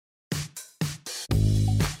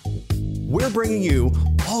we're bringing you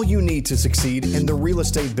all you need to succeed in the real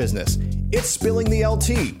estate business. It's Spilling the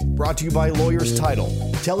LTea, brought to you by Lawyers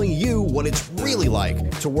Title, telling you what it's really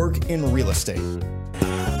like to work in real estate.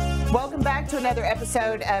 Welcome back to another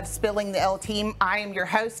episode of Spilling the LTea. I am your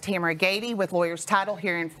host, Tamera Gaede, with Lawyers Title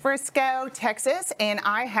here in Frisco, Texas, and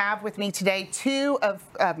I have with me today two of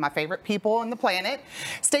my favorite people on the planet.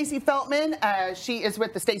 Stacey Feltman, she is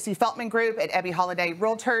with the Stacey Feltman Group at Ebby Holiday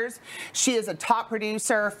Realtors. She is a top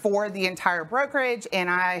producer for the entire brokerage, and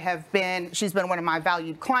she's been one of my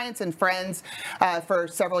valued clients and friends for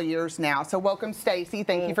several years now. So welcome, Stacey.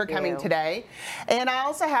 Thank you for coming today. And I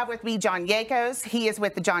also have with me John Yacos. He is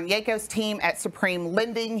with the John Yacos team at Supreme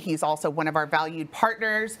Lending. He's also one of our valued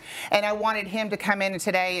partners, and I wanted him to come in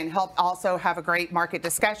today and help also have a great market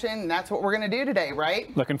discussion, and that's what we're going to do today,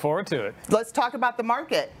 right? Looking forward to it. Let's talk about the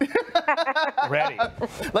market. Ready.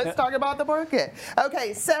 Let's talk about the market.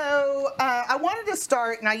 Okay, so I wanted to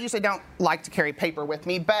start, and I usually don't like to carry paper with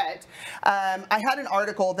me, but I had an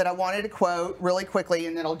article that I wanted to quote really quickly,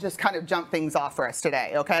 and then I'll just kind of jump things off for us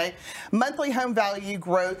today, okay? Monthly home value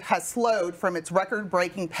growth has slowed from its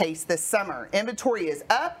record-breaking pace this summer. Inventory is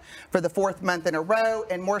up for the fourth month in a row,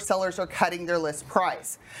 and more sellers are cutting their list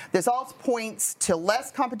price. This all points to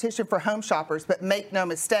less competition for home shoppers, but make no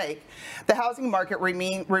mistake, the housing market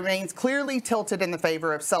remains clearly tilted in the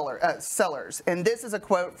favor of sellers. And this is a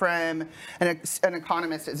quote from an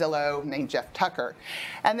economist at Zillow named Jeff Tucker.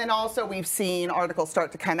 And then also we've seen articles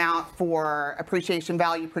start to come out for appreciation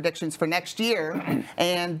value predictions for next year.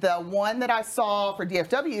 And the one that I saw for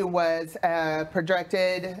DFW was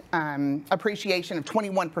projected appreciation of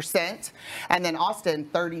 21%, and then Austin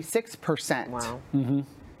 36%. Wow. Mm-hmm.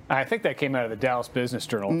 I think that came out of the Dallas Business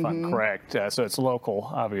Journal, if I'm correct. So it's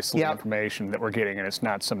local, obviously, information that we're getting, and it's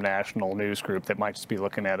not some national news group that might just be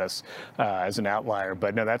looking at us as an outlier.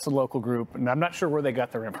 But no, that's a local group, and I'm not sure where they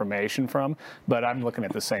got their information from, but I'm looking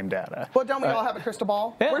at the same data. Well, don't we all have a crystal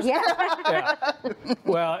ball? Yeah.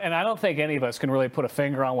 Well, and I don't think any of us can really put a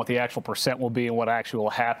finger on what the actual percent will be and what actually will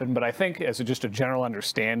happen, but I think as just a general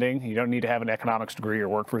understanding, you don't need to have an economics degree or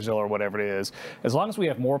work for Zillow or whatever it is. As long as we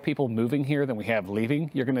have more people moving here than we have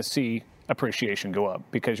leaving, you're going to see appreciation go up,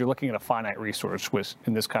 because you're looking at a finite resource, which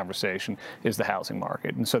in this conversation is the housing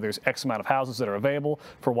market. And so there's X amount of houses that are available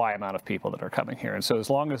for Y amount of people that are coming here. And so as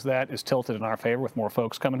long as that is tilted in our favor with more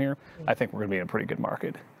folks coming here, I think we're going to be in a pretty good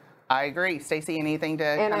market. I agree. Stacey, anything to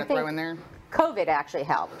kind of throw in there? COVID actually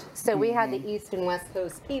helped. So we had the East and West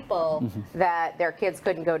Coast people that their kids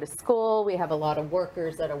couldn't go to school. We have a lot of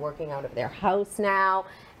workers that are working out of their house now,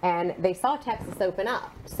 and they saw Texas open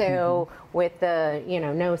up. So with the,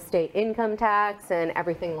 no state income tax and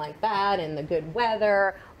everything like that, and the good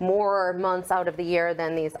weather, more months out of the year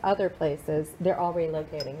than these other places, they're all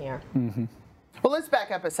relocating here. Well, let's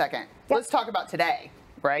back up a second. Let's talk about today,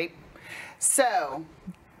 right? So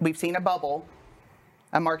we've seen a bubble,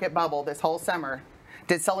 a market bubble this whole summer.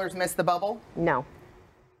 Did sellers miss the bubble? No.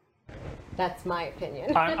 That's my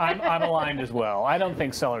opinion. I'm aligned as well. I don't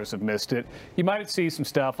think sellers have missed it. You might see some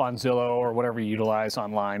stuff on Zillow or whatever you utilize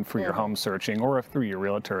online for your home searching, or through your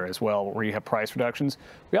realtor as well, where you have price reductions.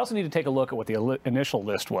 We also need to take a look at what the initial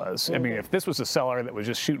list was. I mean, if this was a seller that was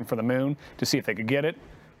just shooting for the moon to see if they could get it,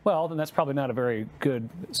 well, then that's probably not a very good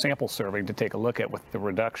sample serving to take a look at with the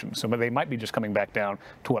reduction. So they might be just coming back down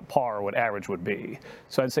to what par or what average would be.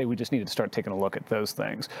 So I'd say we just need to start taking a look at those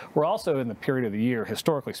things. We're also in the period of the year,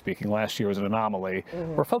 historically speaking, last year was an anomaly,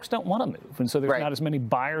 where folks don't want to move. And so there's not as many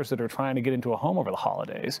buyers that are trying to get into a home over the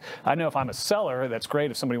holidays. I know if I'm a seller, that's great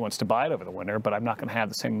if somebody wants to buy it over the winter, but I'm not going to have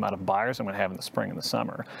the same amount of buyers I'm going to have in the spring and the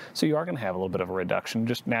summer. So you are going to have a little bit of a reduction,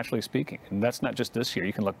 just naturally speaking. And that's not just this year.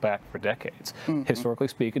 You can look back for decades. Historically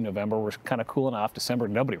speaking, November we're kind of cooling off. December,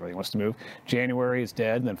 nobody really wants to move. January is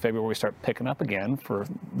dead, and then February we start picking up again for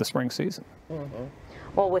the spring season.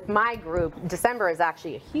 Well, with my group, December is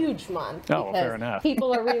actually a huge month because fair enough.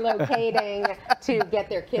 people are relocating to get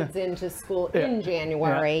their kids into school in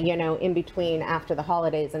January, in between after the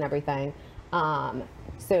holidays and everything.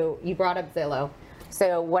 So you brought up Zillow.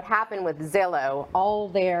 So what happened with Zillow, all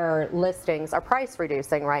their listings are price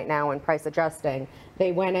reducing right now and price adjusting.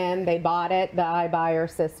 They went in, they bought it, the iBuyer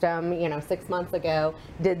system, 6 months ago,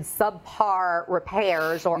 did subpar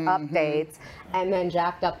repairs or updates, and then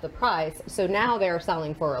jacked up the price. So now they're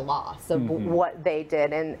selling for a loss of what they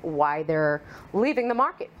did and why they're leaving the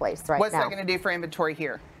marketplace right now. What's that going to do for inventory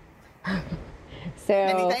here? So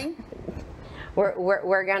anything?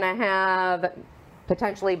 We're going to have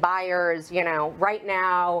potentially buyers, right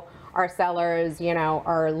now our sellers,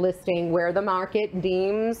 are listing where the market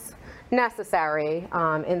deems necessary.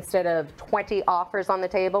 Instead of 20 offers on the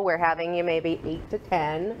table, we're having you maybe 8 to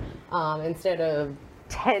 10. Instead of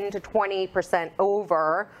 10 to 20%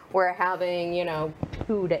 over. We're having,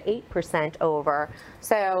 2 to 8% over.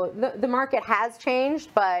 So the market has changed,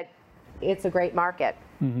 but it's a great market.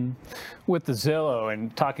 Mm-hmm. With the Zillow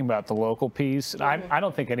and talking about the local piece, I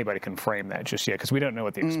don't think anybody can frame that just yet because we don't know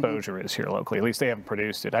what the exposure is here locally. At least they haven't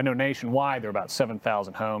produced it. I know nationwide there are about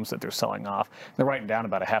 7,000 homes that they're selling off. They're writing down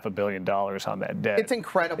about $500 million on that debt. It's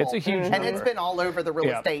incredible. It's a huge number. And it's been all over the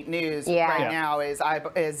real estate news right now is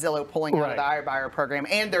Zillow pulling out of the iBuyer program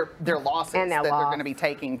and their losses that they're going to be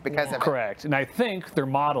taking because of it. Correct. And I think their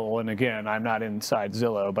model, and again, I'm not inside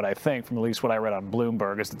Zillow, but I think from at least what I read on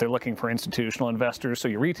Bloomberg is that they're looking for institutional investors.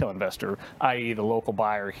 So your retail investor, i.e. the local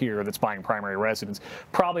buyer here that's buying primary residence,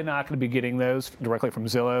 probably not going to be getting those directly from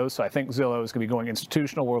Zillow. So I think Zillow is going to be going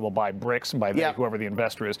institutional where they'll buy bricks, and by whoever the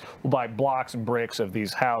investor is, will buy blocks and bricks of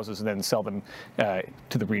these houses and then sell them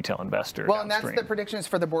to the retail investor. Well, and that's the predictions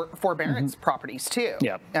for the forbearance properties too.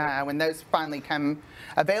 When those finally come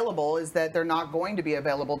available, is that they're not going to be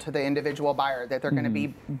available to the individual buyer, that they're going to be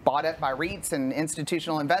bought up by REITs and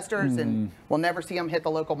institutional investors, and we'll never see them hit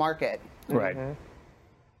the local market. Right.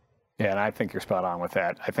 Yeah, and I think you're spot on with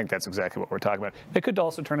that. I think that's exactly what we're talking about. They could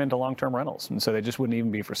also turn into long-term rentals, and so they just wouldn't even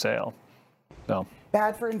be for sale. So.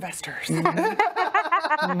 Bad for investors.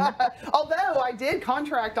 Although I did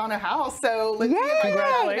contract on a house, so let's see if I can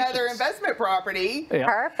get another investment property.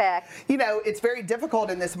 Perfect. It's very difficult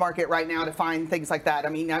in this market right now to find things like that. I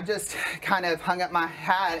mean, I've just kind of hung up my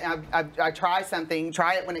hat. I try something,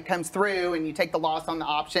 try it when it comes through, and you take the loss on the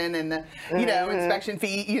option and the, inspection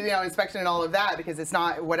fee, inspection and all of that, because it's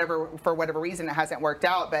not for whatever reason it hasn't worked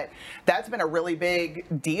out. But that's been a really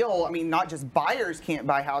big deal. I mean, not just buyers can't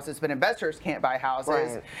buy houses, but investors can't buy houses.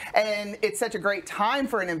 Right. And it's such a great time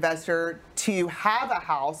for an investor to have a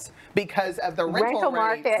house because of the rental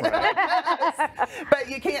market. But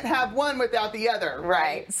you can't have one without the other,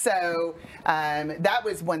 right? So that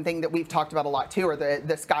was one thing that we've talked about a lot too, are the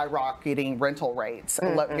skyrocketing rental rates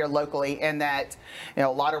here locally, and that a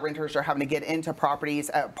lot of renters are having to get into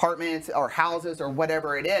properties, apartments or houses or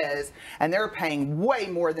whatever it is, and they're paying way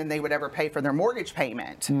more than they would ever pay for their mortgage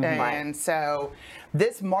payment. And so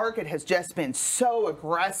this market has just been so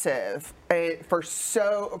aggressive for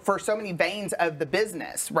so many veins of the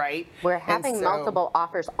business, right? We're having multiple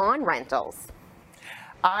offers on rentals.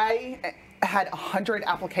 I had 100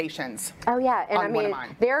 applications. Oh yeah, and I mean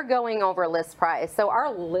they're going over list price. So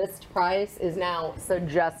our list price is now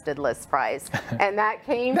suggested list price, and that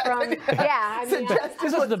came from this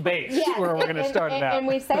is the base where we're going to start it out. And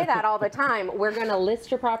we say that all the time. We're going to list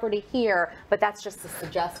your property here, but that's just a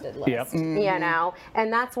suggested list.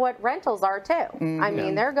 And that's what rentals are too. I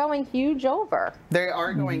mean, they're going huge over. They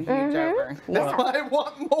are going huge over. That's why I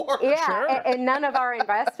want more. Yeah, and none of our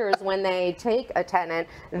investors, when they take a tenant,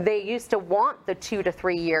 they used to want the 2 to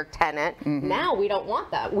 3 year tenant. Now we don't want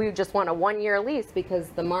that. We just want a 1 year lease because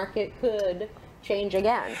the market could change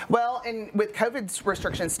again. Well, and with COVID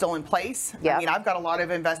restrictions still in place, I mean, I've got a lot of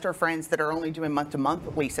investor friends that are only doing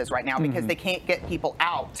month-to-month leases right now because they can't get people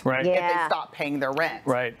out if they stop paying their rent.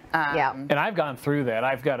 Right. And I've gone through that.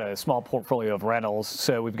 I've got a small portfolio of rentals.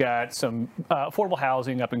 So we've got some affordable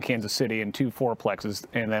housing up in Kansas City and 2 fourplexes,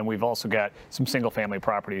 and then we've also got some single-family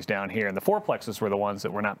properties down here. And the fourplexes were the ones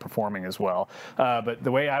that were not performing as well. But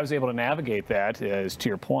the way I was able to navigate that is, to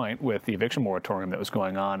your point, with the eviction moratorium that was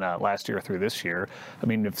going on last year through this year. I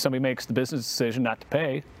mean, if somebody makes the business decision not to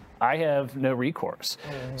pay, I have no recourse.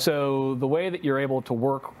 So the way that you're able to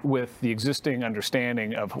work with the existing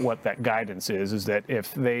understanding of what that guidance is that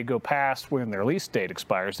if they go past when their lease date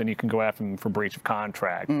expires, then you can go after them for breach of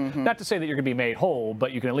contract. Not to say that you're going to be made whole,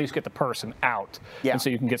 but you can at least get the person out. And so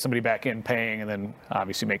you can get somebody back in paying and then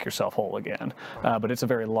obviously make yourself whole again. But it's a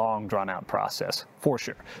very long, drawn-out process, for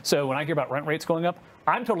sure. So when I hear about rent rates going up,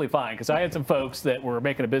 I'm totally fine, because I had some folks that were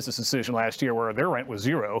making a business decision last year where their rent was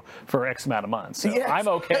 0 for X amount of months. So I'm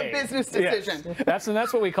okay. The business decision. That's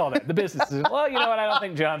what we call that, the business decision. Well, you know what? I don't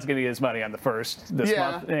think John's going to get his money on the 1st this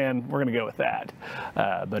month, and we're going to go with that.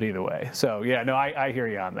 But either way. So, I hear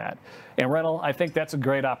you on that. And rental, I think that's a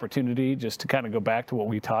great opportunity just to kind of go back to what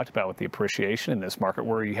we talked about with the appreciation in this market,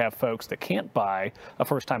 where you have folks that can't buy a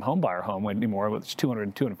first-time home buyer home anymore, which is $200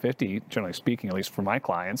 and $250, generally speaking, at least for my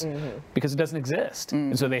clients, because it doesn't exist.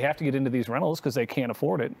 And so they have to get into these rentals because they can't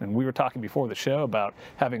afford it. And we were talking before the show about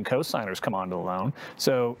having co-signers come onto the loan.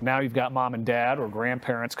 So now you've got mom and dad or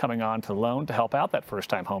grandparents coming on to the loan to help out that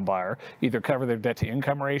first-time home buyer, either cover their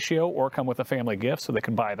debt-to-income ratio or come with a family gift so they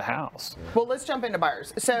can buy the house. Well, let's jump into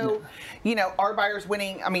buyers. So, you know, are buyers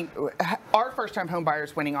winning? I mean, are first-time home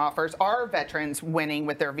buyers winning offers? Are veterans winning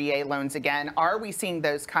with their VA loans again? Are we seeing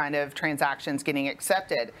those kind of transactions getting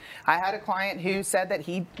accepted? I had a client who said that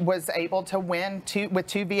he was able to win with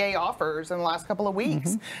two VA offers in the last couple of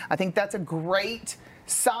weeks. I think that's a great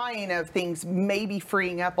sign of things maybe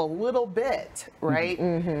freeing up a little bit, right?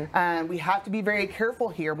 We have to be very careful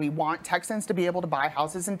here. We want Texans to be able to buy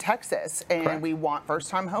houses in Texas, and Correct. we want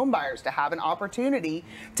first-time home buyers to have an opportunity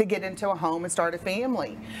to get into a home and start a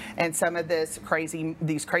family. And some of these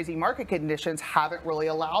crazy market conditions haven't really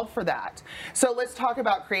allowed for that. So let's talk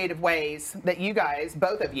about creative ways that you guys,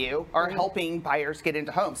 both of you, are helping buyers get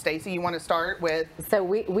into homes. Stacey, you want to start with? So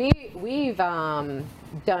we've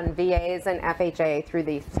done VAs and FHA through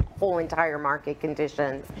the whole entire market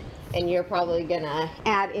conditions, and you're probably gonna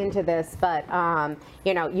add into this, but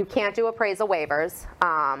you know, you can't do appraisal waivers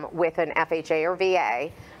with an FHA or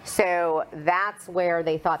VA, so that's where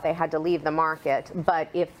they thought they had to leave the market. But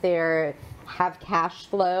if they have cash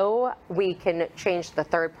flow, we can change the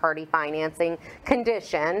third-party financing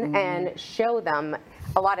condition and show them.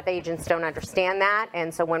 A lot of agents don't understand that,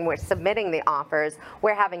 and so when we're submitting the offers,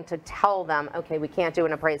 we're having to tell them, okay, we can't do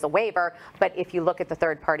an appraisal waiver, but if you look at the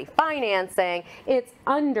third-party financing, it's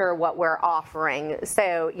under what we're offering.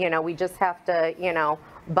 So, you know, we just have to, you know,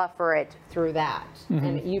 buffer it through that.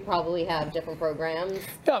 And you probably have different programs.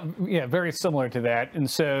 Yeah, very similar to that. And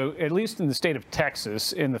so, at least in the state of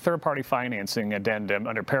Texas, in the third-party financing addendum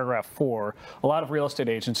under paragraph 4, a lot of real estate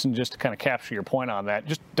agents, and just to kind of capture your point on that,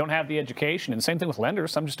 just don't have the education. And same thing with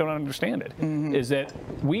lenders, some just don't understand it, is that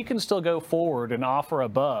we can still go forward and offer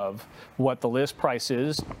above what the list price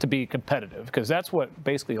is to be competitive, because that's what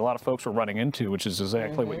basically a lot of folks are running into, which is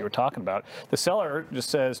exactly what you were talking about. The seller just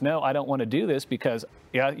says, no, I don't want to do this because,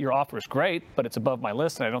 yeah, your offer is great, but it's above my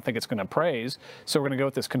list and I don't think it's going to appraise. So we're going to go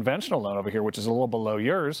with this conventional loan over here, which is a little below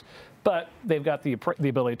yours, but they've got the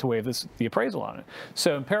ability to waive the appraisal on it.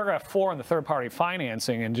 So in paragraph 4 in the third-party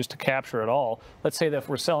financing, and just to capture it all, let's say that if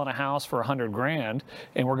we're selling a house for $100 grand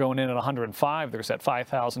and we're going in at 105, there's that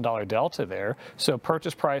 $5,000 delta there. So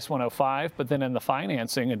purchase price 105, but then in the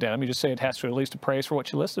financing addendum, you just say it has to at least appraise for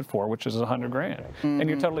what you listed for, which is 100 grand, and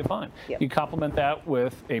you're totally fine. You complement that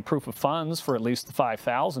with a proof of funds for at least the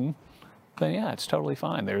 5,000. Then yeah, it's totally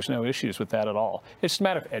fine. There's no issues with that at all. It's just a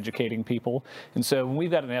matter of educating people. And so when we've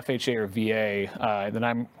got an FHA or VA, then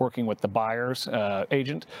I'm working with the buyer's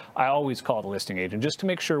agent, I always call the listing agent just to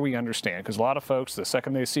make sure we understand, because a lot of folks, the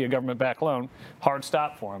second they see a government-backed loan, hard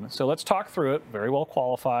stop for them. So let's talk through it, very well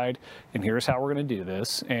qualified, and here's how we're going to do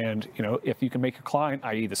this. And you know, if you can make your client,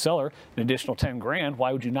 i.e. the seller, an additional 10 grand,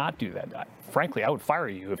 why would you not do that? Frankly, I would fire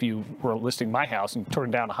you if you were listing my house and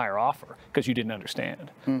turned down a higher offer because you didn't understand.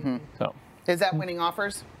 So. Is that winning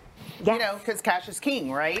offers? Yes. You know, because cash is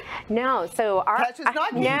king, right? No, so our Cash is not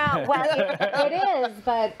king. no, well, it is,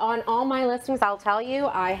 but on all my listings, I'll tell you,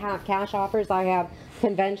 I have cash offers. I have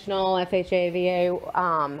conventional, FHA,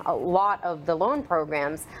 VA, a lot of the loan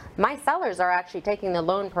programs. My sellers are actually taking the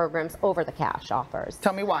loan programs over the cash offers.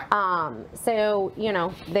 Tell me why. So, you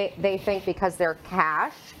know, they think because they're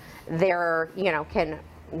cash, they're, you know, can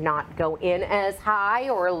not go in as high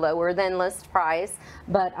or lower than list price,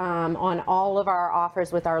 but on all of our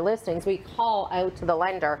offers with our listings, we call out to the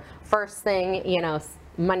lender first thing, you know,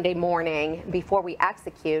 Monday morning before we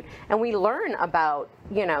execute, and we learn about,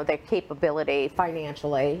 you know, their capability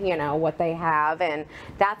financially, you know, what they have, and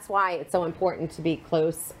that's why it's so important to be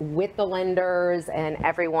close with the lenders and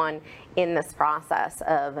everyone in this process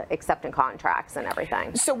of accepting contracts and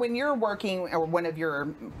everything. So when you're working, or one of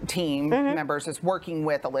your team members is working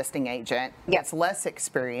with a listing agent that's less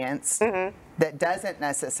experienced, that doesn't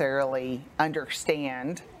necessarily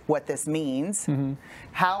understand what this means,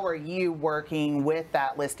 how are you working with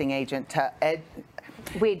that listing agent to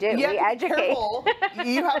We educate.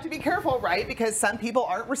 You have to be careful, right? Because some people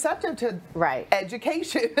aren't receptive to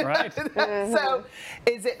education. Right. So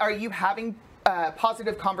are you having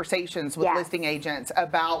positive conversations with listing agents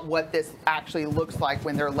about what this actually looks like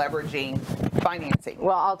when they're leveraging financing?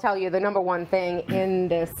 Well, I'll tell you, the number one thing in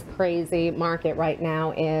this crazy market right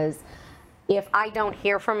now is if I don't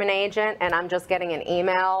hear from an agent and I'm just getting an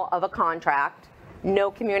email of a contract,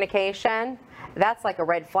 no communication, that's like a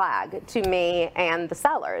red flag to me and the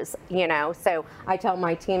sellers, you know. So I tell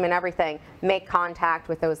my team and everything, make contact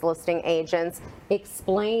with those listing agents,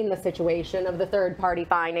 explain the situation of the third-party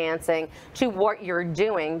financing to what you're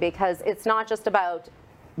doing, because it's not just about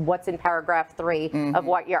what's in paragraph 3 of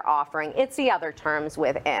what you're offering. It's the other terms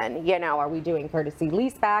within, you know, are we doing courtesy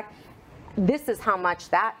lease back? This is how much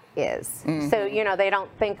that is. So, you know, they don't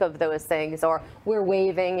think of those things, or we're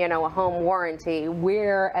waiving, you know, a home warranty.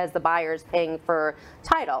 We're, as the buyers, paying for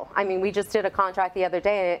title. I mean, we just did a contract the other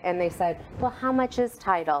day and they said, well, how much is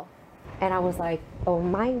title? And I was like, oh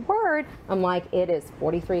my word. I'm like, it is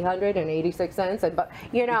 $4,386. And, but,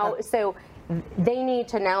 you know, so they need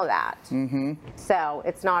to know that. So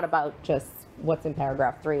it's not about just what's in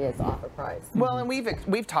paragraph 3 is offer price. Well, and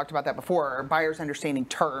we've talked about that before, buyers understanding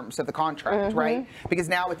terms of the contract, right? Because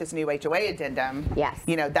now with this new HOA addendum, Yes.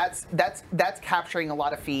 you know, that's capturing a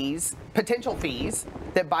lot of fees, potential fees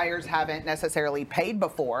that buyers haven't necessarily paid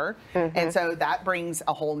before. And so that brings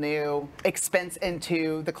a whole new expense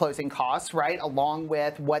into the closing costs, right? Along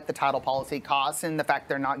with what the title policy costs and the fact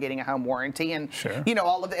they're not getting a home warranty and, you know,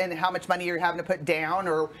 all of and how much money you're having to put down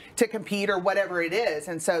or to compete or whatever it is.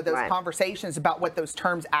 And so those conversations about what those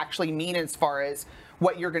terms actually mean as far as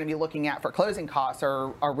what you're going to be looking at for closing costs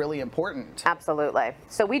are really important. Absolutely.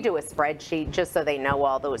 So we do a spreadsheet just so they know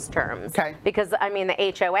all those terms. Okay. Because, I mean,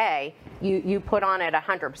 the HOA, you put on it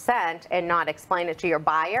 100% and not explain it to your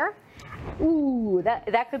buyer. Ooh,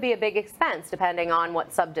 that could be a big expense depending on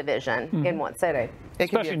what subdivision in what city.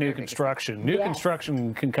 Especially new construction. New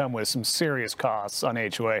construction can come with some serious costs on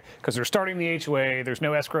HOA because they're starting the HOA. There's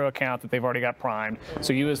no escrow account that they've already got primed.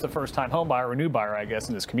 So you, as the first-time home buyer or new buyer, I guess,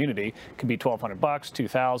 in this community, could be $1,200,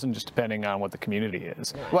 $2,000, just depending on what the community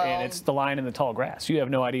is. Well, and it's the line in the tall grass. You have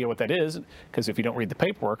no idea what that is because if you don't read the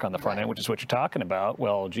paperwork on the front end, which is what you're talking about,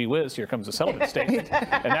 well, gee whiz, here comes a settlement statement,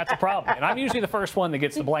 and that's a problem. And I'm usually the first one that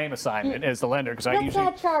gets the blame assignment as the lender because I What's usually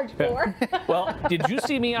that charge for? Well, did you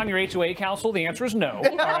see me on your HOA council? The answer is no. All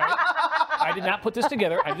right? I did not put this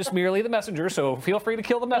together. I'm just merely the messenger, so feel free to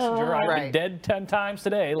kill the messenger. I've been dead 10 times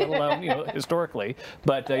today, let alone, you know, historically.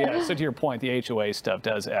 But yeah, so to your point, the HOA stuff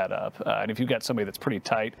does add up. And if you've got somebody that's pretty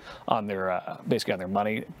tight on their, basically on their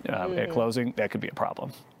money at closing, that could be a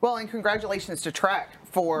problem. Well, and congratulations to Trek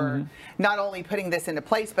for not only putting this into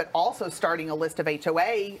place, but also starting a list of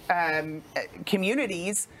HOA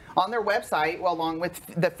communities on their website, well, along with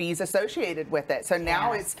the fees associated with it. So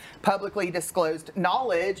now it's publicly disclosed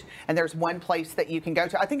knowledge, and there's one place that you can go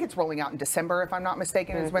to. I think it's rolling out in December, if I'm not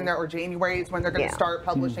mistaken, is when they're, or January is when they're going to start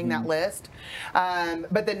publishing that list.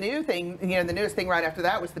 But the new thing, you know, the newest thing right after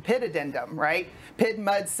that was the PID addendum, right? PID,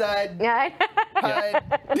 mud, sud, PUD.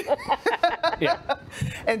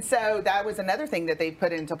 And so that was another thing that they've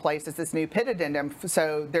put into place is this new PID addendum.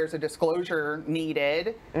 So there's a disclosure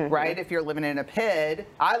needed, right? If you're living in a PID,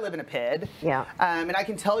 I live in a PID. And I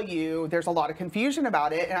can tell you there's a lot of confusion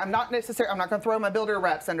about it. And I'm not going to throw my builder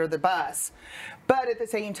reps under the bus. But at the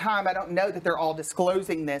same time, I don't know that they're all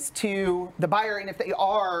disclosing this to the buyer. And if they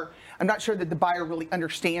are, I'm not sure that the buyer really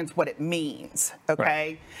understands what it means.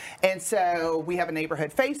 Okay. And so we have a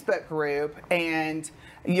neighborhood Facebook group, and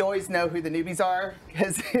you always know who the newbies are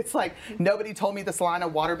because it's like nobody told me the Salina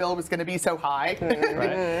water bill was going to be so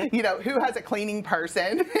high. You know, who has a cleaning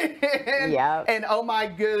person? And oh my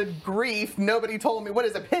good grief, nobody told me what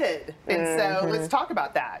is a PID. And so let's talk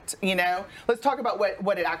about that. You know, let's talk about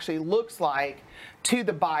what it actually looks like to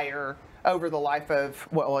the buyer over the life of,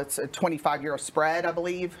 well, it's a 25-year spread, I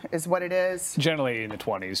believe, is what it is. Generally in the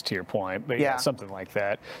 20s, to your point, but yeah, something like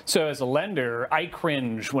that. So as a lender, I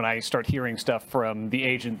cringe when I start hearing stuff from the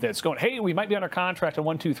agent that's going, hey, we might be under contract on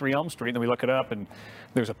 123 Elm Street, and then we look it up, and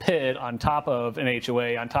there's a PID on top of an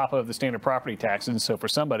HOA, on top of the standard property taxes. So for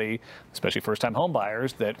somebody, especially first-time home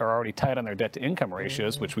buyers that are already tight on their debt-to-income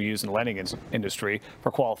ratios, which we use in the lending industry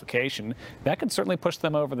for qualification, that could certainly push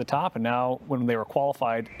them over the top. And now when they were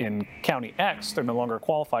qualified in County X, they're no longer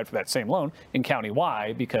qualified for that same loan in County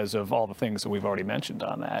Y because of all the things that we've already mentioned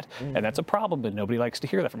on that. And that's a problem, but nobody likes to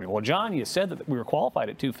hear that from me. Well, John, you said that we were qualified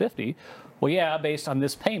at 250. Well, yeah, based on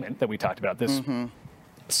this payment that we talked about, this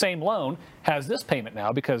same loan has this payment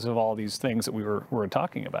now because of all these things that we were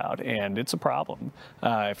talking about, and it's a problem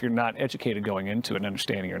if you're not educated going into it and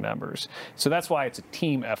understanding your numbers. So that's why it's a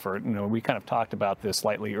team effort. You know, we kind of talked about this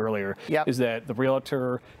slightly earlier, is that the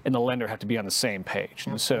realtor and the lender have to be on the same page.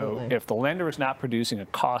 And so if the lender is not producing a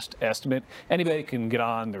cost estimate, anybody can get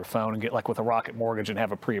on their phone and get like with a Rocket Mortgage and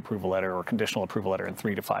have a pre-approval letter or conditional approval letter in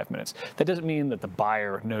 3 to 5 minutes. That doesn't mean that the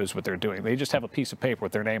buyer knows what they're doing. They just have a piece of paper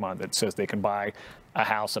with their name on it that says they can buy a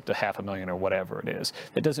house up to $500,000 or whatever it is.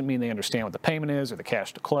 That doesn't mean they understand what the payment is or the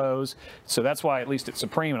cash to close. So that's why, at least at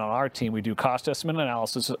Supreme and on our team, we do cost estimate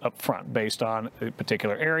analysis up front based on a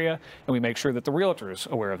particular area, and we make sure that the realtor is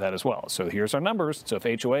aware of that as well. So here's our numbers. So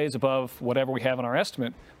if HOA is above whatever we have in our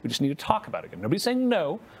estimate, we just need to talk about it again. Nobody's saying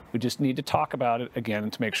no. We just need to talk about it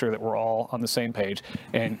again to make sure that we're all on the same page.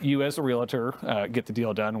 And you as the realtor get the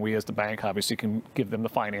deal done. We as the bank obviously can give them the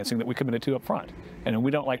financing that we committed to up front. And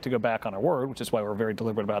we don't like to go back on our word, which is why we're very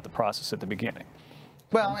deliberate about the process at the beginning.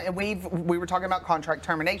 Well, and we were talking about contract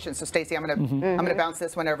termination. So, Stacey, I'm gonna bounce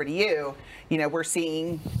this one over to you. You know, we're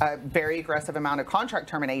seeing a very aggressive amount of contract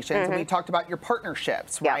terminations. And we talked about your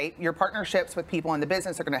partnerships, right? Your partnerships with people in the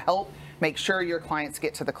business are going to help make sure your clients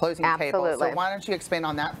get to the closing table. So, why don't you expand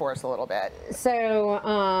on that for us a little bit?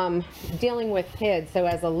 So, dealing with kids. So,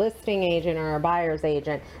 as a listing agent or a buyer's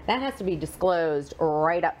agent, that has to be disclosed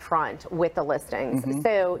right up front with the listings.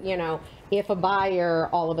 So, you know, if a buyer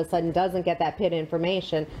all of a sudden doesn't get that PID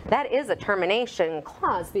information, that is a termination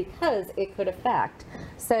clause because it could affect.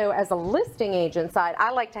 So as a listing agent side,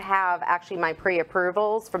 I like to have actually my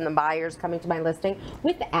pre-approvals from the buyers coming to my listing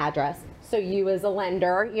with the address. So you as a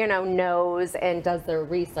lender, you know, knows and does their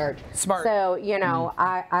research. Smart. So, you know,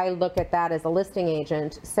 I look at that as a listing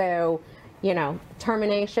agent. So, you know,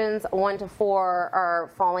 terminations 1 to 4 are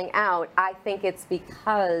falling out. I think it's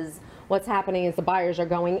because what's happening is the buyers are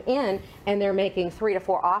going in and they're making 3 to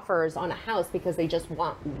 4 offers on a house because they just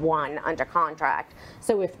want one under contract.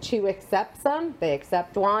 So if 2 accepts them, they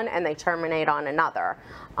accept one and they terminate on another.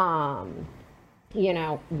 You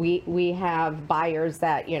know, we have buyers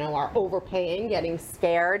that, you know, are overpaying, getting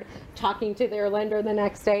scared, talking to their lender the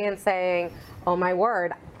next day and saying, oh my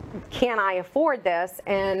word, can I afford this?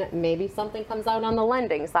 And maybe something comes out on the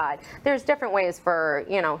lending side. There's different ways for,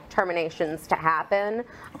 you know, terminations to happen.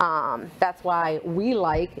 That's why we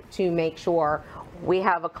like to make sure we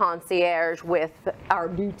have a concierge with our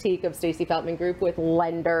boutique of Stacey Feltman Group with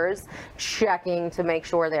lenders checking to make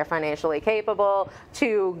sure they're financially capable,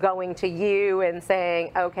 to going to you and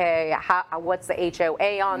saying, okay, what's the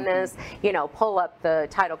HOA on this? You know, pull up the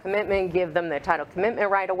title commitment, give them the title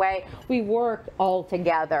commitment right away. We work all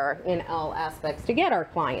together in all aspects to get our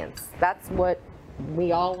clients. That's what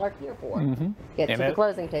we all are here for. Get to the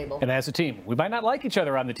closing table. And as a team, we might not like each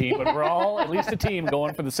other on the team, but we're all at least a team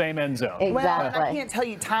going for the same end zone. Exactly. Well, I can't tell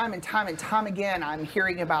you time and time again, I'm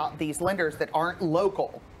hearing about these lenders that aren't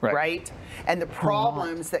local, right? And the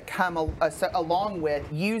problems that come along with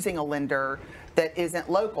using a lender that isn't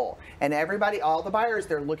local. And everybody, all the buyers,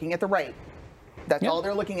 they're looking at the rate. That's all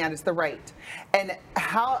they're looking at is the rate. And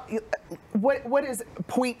what is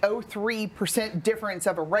 0.03% difference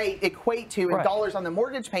of a rate equate to in dollars on the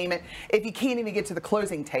mortgage payment if you can't even get to the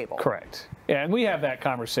closing table? Correct. Yeah, and we have that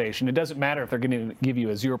conversation. It doesn't matter if they're going to give you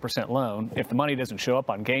a 0% loan. If the money doesn't show up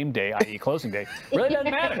on game day, i.e. closing day, it really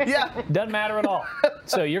doesn't matter. Doesn't matter at all.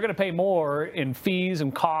 So you're going to pay more in fees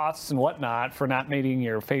and costs and whatnot for not meeting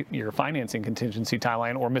your financing contingency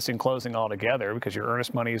timeline or missing closing altogether because your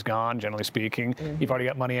earnest money is gone, generally speaking. You've already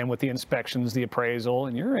got money in with the inspections, the appraisal,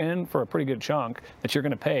 and you're in for a pretty good chunk that you're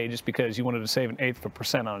going to pay just because you wanted to save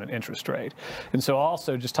 1/8% on an interest rate. And so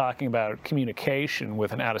also just talking about communication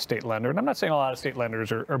with an out-of-state lender, and I'm not saying all out-of-state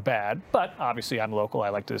lenders are bad, but obviously I'm local. I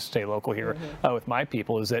like to stay local here with my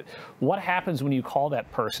people, is that what happens when you call that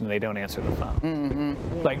person and they don't answer the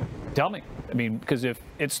phone? Like, tell me. I mean, because if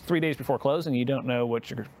it's 3 days before closing, you don't know what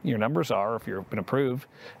your numbers are, if you've been approved.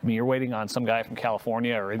 I mean, you're waiting on some guy from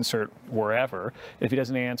California or insert wherever. And if he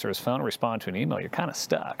doesn't answer his phone or respond to an email, you're kind of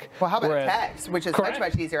stuck. Well, how about a text, which is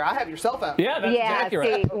much easier? I have your cell phone. Yeah, that's exactly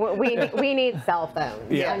right. We need cell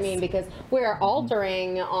phones. I mean, because we're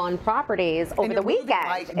altering on properties over the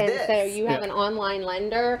weekend. So you have an online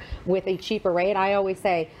lender with a cheaper rate. I always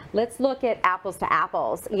say, let's look at apples to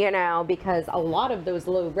apples, you know, because a lot of those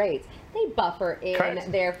low rates, they buffer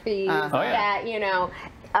in their fees that, you know,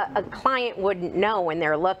 a client wouldn't know when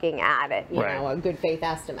they're looking at it, you know, a good faith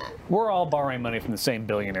estimate. We're all borrowing money from the same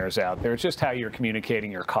billionaires out there. It's just how you're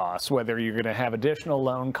communicating your costs, whether you're going to have additional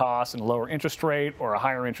loan costs and a lower interest rate or a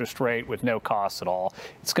higher interest rate with no costs at all.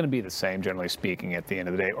 It's going to be the same, generally speaking, at the end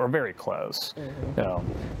of the day, or very close. So,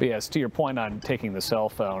 but yes, to your point on taking the cell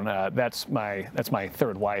phone, that's my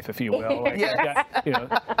third wife, if you will.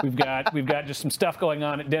 Like, we've got just some stuff going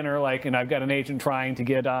on at dinner, like, and I've got an agent trying to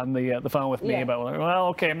get on the phone with me about, well,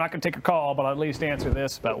 okay, I'm not going to take a call, but I'll at least answer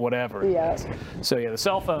this about whatever. So yeah, the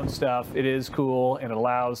cell phone stuff, it is cool, and it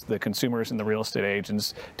allows the consumers and the real estate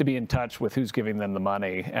agents to be in touch with who's giving them the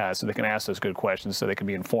money, so they can ask those good questions, so they can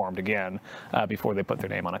be informed again before they put their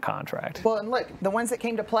name on a contract. Well, and look, the ones that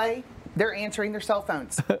came to play, they're answering their cell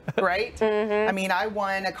phones, right? I mean, I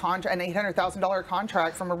won an $800,000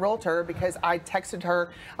 contract from a realtor because I texted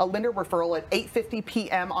her a lender referral at 8:50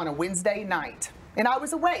 p.m. on a Wednesday night, and I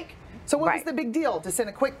was awake. So what was the big deal to send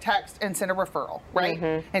a quick text and send a referral, right?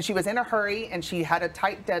 And she was in a hurry and she had a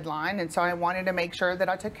tight deadline, and so I wanted to make sure that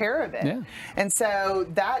I took care of it. Yeah. And so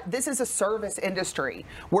this is a service industry.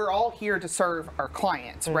 We're all here to serve our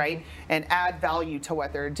clients, right? And add value to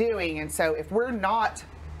what they're doing. And so if we're not,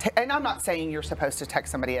 and I'm not saying you're supposed to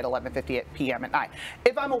text somebody at 11:50 p.m. at night.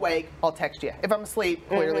 If I'm awake, I'll text you. If I'm asleep,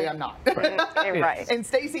 clearly I'm not. Right. And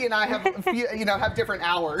Stacey and I have, have different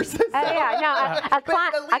hours. So, a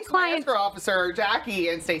client, at least my escrow officer, Jackie,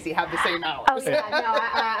 and Stacey have the same hours. Oh yeah, no,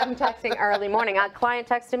 I'm texting early morning. A client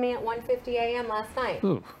texted me at 1:50 a.m. last night.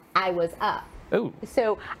 Ooh. I was up. Ooh.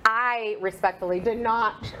 So I respectfully did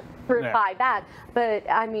not reply back. But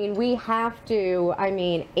I mean, we have to,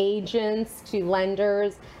 agents to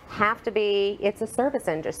lenders have to be, it's a service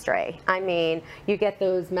industry. I mean, you get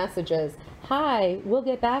those messages, hi, we'll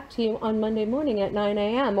get back to you on Monday morning at 9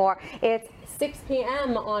 a.m. or it's 6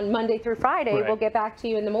 p.m. on Monday through Friday, Right. we'll get back to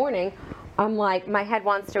you in the morning. I'm like, my head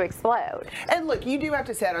wants to explode. And look, you do have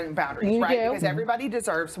to set on boundaries, You right? do. Because everybody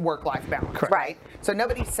deserves work-life balance, Correct. right? So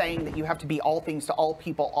nobody's saying that you have to be all things to all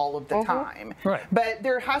people all of the time. Right. But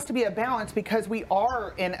there has to be a balance because we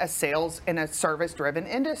are in a sales and a service-driven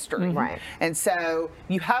industry. Right. And so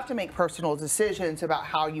you have to make personal decisions about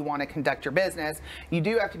how you want to conduct your business. You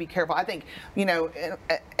do have to be careful. I think,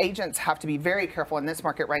 agents have to be very careful in this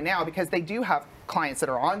market right now because they do have clients that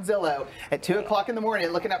are on Zillow at 2 o'clock in the morning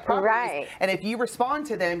looking at properties. Right. And if you respond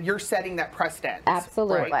to them, you're setting that precedent.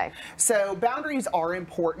 Absolutely. Right? So boundaries are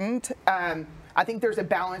important. I think there's a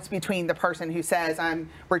balance between the person who says I'm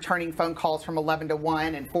returning phone calls from 11 to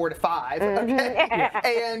 1 and 4 to 5, okay?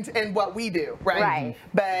 and what we do, right? Right.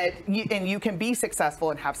 But you can be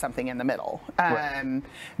successful and have something in the middle.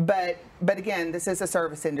 But again, this is a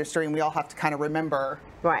service industry, and we all have to kind of remember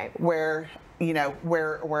where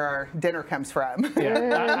our dinner comes from.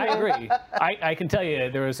 Yeah, I agree. I can tell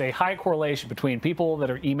you there is a high correlation between people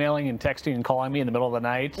that are emailing and texting and calling me in the middle of the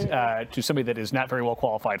night to somebody that is not very well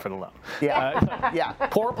qualified for the loan. Yeah.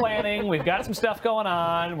 Poor planning. We've got some stuff going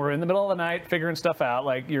on. We're in the middle of the night figuring stuff out.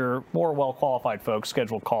 Like your more well qualified folks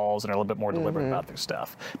schedule calls and are a little bit more deliberate about their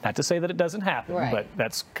stuff. Not to say that it doesn't happen, but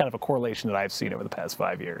that's kind of a correlation that I've seen over the past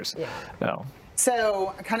 5 years. Yeah. No.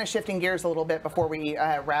 So kind of shifting gears a little bit before we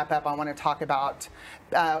wrap up, I want to talk about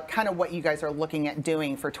kind of what you guys are looking at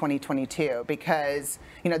doing for 2022 because,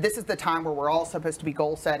 this is the time where we're all supposed to be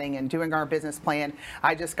goal setting and doing our business plan.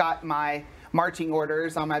 I just got my marching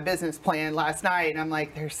orders on my business plan last night, and I'm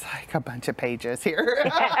like, there's like a bunch of pages here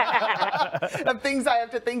of things I have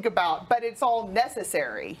to think about, but it's all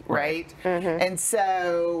necessary, right? And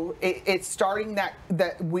so it's starting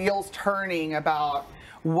the wheels turning about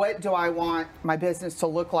what do I want my business to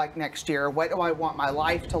look like next year? What do I want my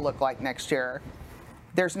life to look like next year?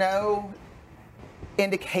 There's no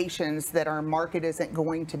indications that our market isn't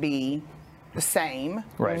going to be the same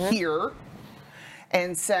here.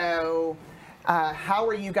 And so how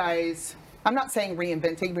are you guys, I'm not saying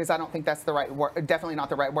reinventing because I don't think that's the right word, definitely not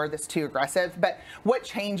the right word, that's too aggressive, but what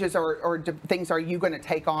changes or things are you going to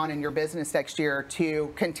take on in your business next year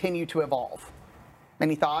to continue to evolve?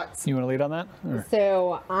 Any thoughts? You want to lead on that? Or?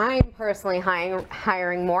 So I'm personally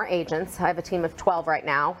hiring more agents. I have a team of 12 right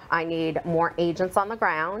now. I need more agents on the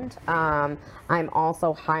ground. I'm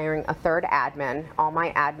also hiring a third admin. All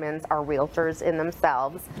my admins are realtors in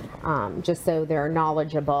themselves, just so they're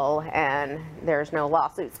knowledgeable and there's no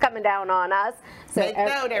lawsuits coming down on us. So Make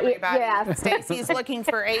note, everybody. Yeah. Stacey's looking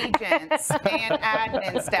for agents and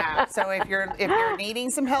admin staff. So if you're needing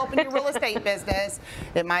some help in your real estate business,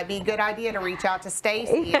 it might be a good idea to reach out to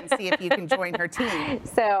Stacey and see if you can join her team.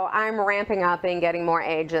 So I'm ramping up and getting more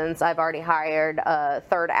agents. I've already hired a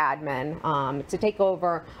third admin to take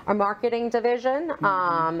over our marketing division,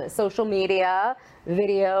 social media,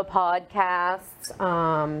 video, podcasts.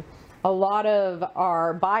 A lot of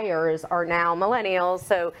our buyers are now millennials,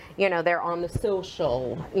 so they're on the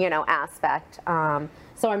social aspect.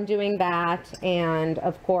 So I'm doing that, and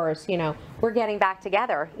of course, we're getting back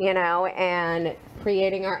together, and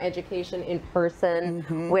creating our education in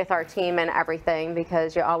person with our team and everything,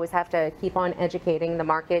 because you always have to keep on educating. The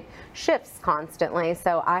market shifts constantly,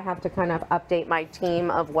 so I have to kind of update my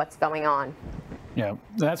team of what's going on. Yeah,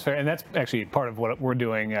 that's fair, and that's actually part of what we're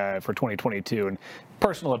doing for 2022. And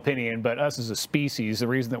personal opinion, but us as a species, the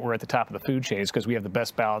reason that we're at the top of the food chain is because we have the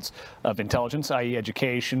best balance of intelligence, i.e.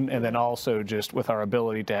 education, and then also just with our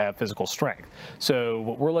ability to have physical strength. So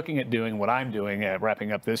what we're looking at doing, what I'm doing at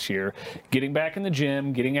wrapping up this year, getting back in the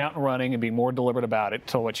gym, getting out and running, and being more deliberate about it.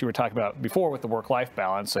 So what you were talking about before with the work-life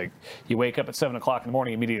balance, like you wake up at 7 o'clock in the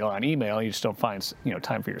morning, immediately on email, you just don't find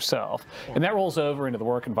time for yourself. And that rolls over into the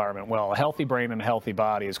work environment. Well, a healthy brain and and healthy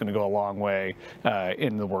body is going to go a long way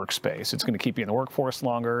in the workspace. It's going to keep you in the workforce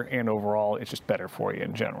longer, and overall, it's just better for you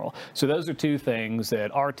in general. So those are two things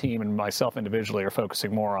that our team and myself individually are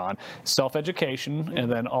focusing more on: self-education,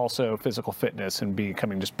 and then also physical fitness and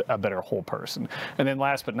becoming just a better whole person. And then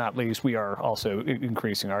last but not least, we are also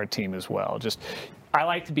increasing our team as well. I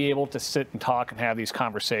like to be able to sit and talk and have these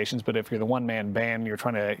conversations, but if you're the one-man band, you're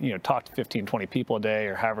trying to talk to 15, 20 people a day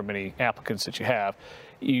or however many applicants that you have,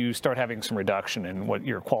 you start having some reduction in what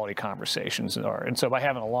your quality conversations are. And so by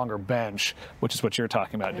having a longer bench, which is what you're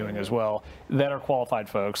talking about doing as well, that are qualified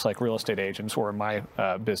folks like real estate agents or in my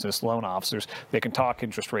business, loan officers, they can talk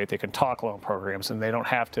interest rate, they can talk loan programs, and they don't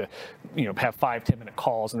have to have 5-10-minute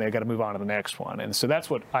calls and they've got to move on to the next one. And so that's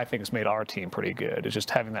what I think has made our team pretty good, is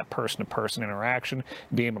just having that person-to-person interaction,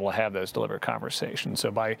 being able to have those deliberate conversations.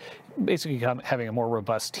 So by basically having a more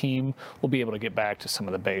robust team, we'll be able to get back to some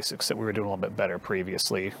of the basics that we were doing a little bit better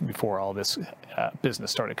previously before all this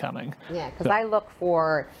business started coming. Yeah, because I look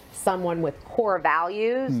for someone with core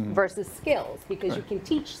values versus skills, because you can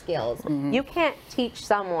teach skills. You can't teach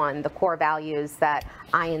someone the core values that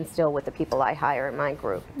I instill with the people I hire in my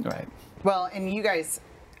group. Right. Well, and you guys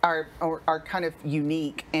are kind of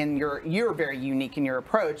unique, and you're very unique in your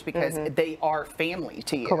approach because they are family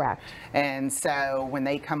to you. Correct. And so when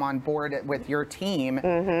they come on board with your team,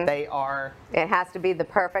 they are. It has to be the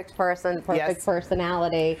perfect person, perfect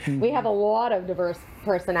personality. We have a lot of diverse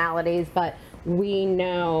personalities, but we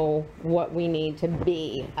know what we need to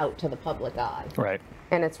be out to the public eye. Right.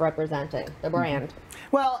 And it's representing the brand.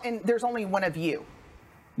 Well, and there's only one of you,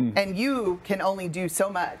 and you can only do so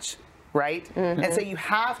much. Right? And so you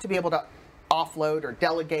have to be able to offload or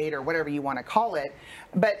delegate or whatever you want to call it.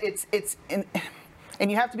 But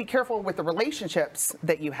and you have to be careful with the relationships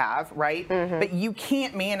that you have, right? But you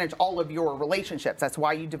can't manage all of your relationships. That's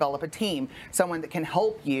why you develop a team, someone that can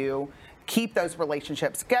help you keep those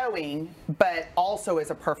relationships going, but also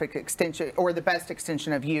is a perfect extension or the best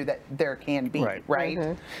extension of you that there can be,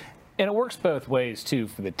 right? And it works both ways, too,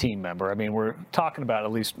 for the team member. I mean, we're talking about,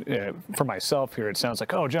 at least for myself here, it sounds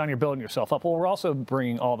like, oh, John, you're building yourself up. Well, we're also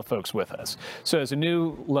bringing all the folks with us. So as a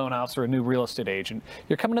new loan officer, a new real estate agent,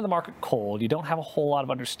 you're coming to the market cold. You don't have a whole lot of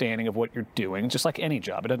understanding of what you're doing, just like any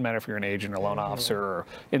job. It doesn't matter if you're an agent or loan officer or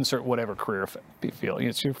insert whatever career field.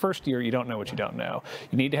 It's your first year. You don't know what you don't know.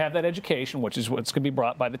 You need to have that education, which is what's going to be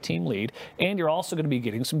brought by the team lead. And you're also going to be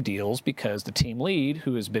getting some deals because the team lead,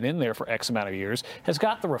 who has been in there for X amount of years, has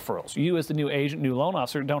got the referrals. You as the new agent, new loan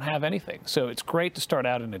officer, don't have anything. So it's great to start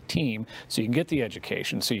out in a team so you can get the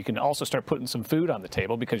education, so you can also start putting some food on the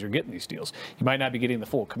table because you're getting these deals. You might not be getting the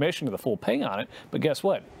full commission or the full pay on it, but guess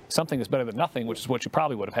what? Something is better than nothing, which is what you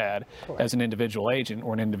probably would have had as an indivital agent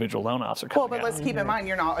or an individual loan officer. Well, but let's keep in mind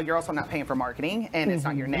you're also not paying for marketing, and it's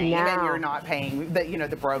not your name, and you're not paying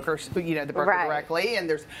the broker directly, and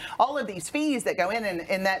there's all of these fees that go in,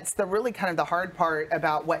 and that's the really kind of the hard part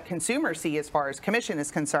about what consumers see as far as commission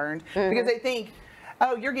is concerned, because they think,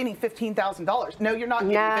 oh, you're getting $15,000. No, you're not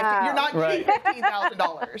getting you're not getting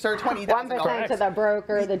 $15,000 or $20,000. 1% to the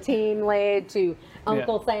broker, the team lead, to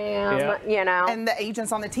Uncle Sam, And the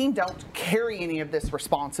agents on the team don't carry any of this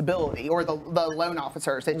responsibility, or the loan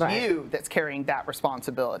officers. It's you that's carrying that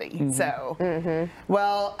responsibility. So,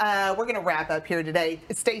 well, we're going to wrap up here today.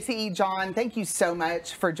 Stacey, John, thank you so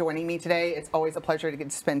much for joining me today. It's always a pleasure to get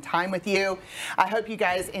to spend time with you. I hope you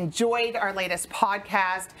guys enjoyed our latest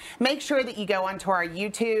podcast. Make sure that you go onto our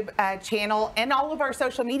YouTube channel and all of our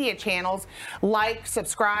social media channels. Like,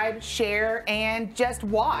 subscribe, share, and just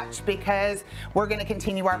watch, because we're going to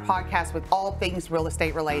continue our podcast with all things real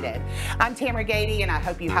estate related. I'm Tamera Gaede, and I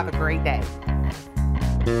hope you have a great day.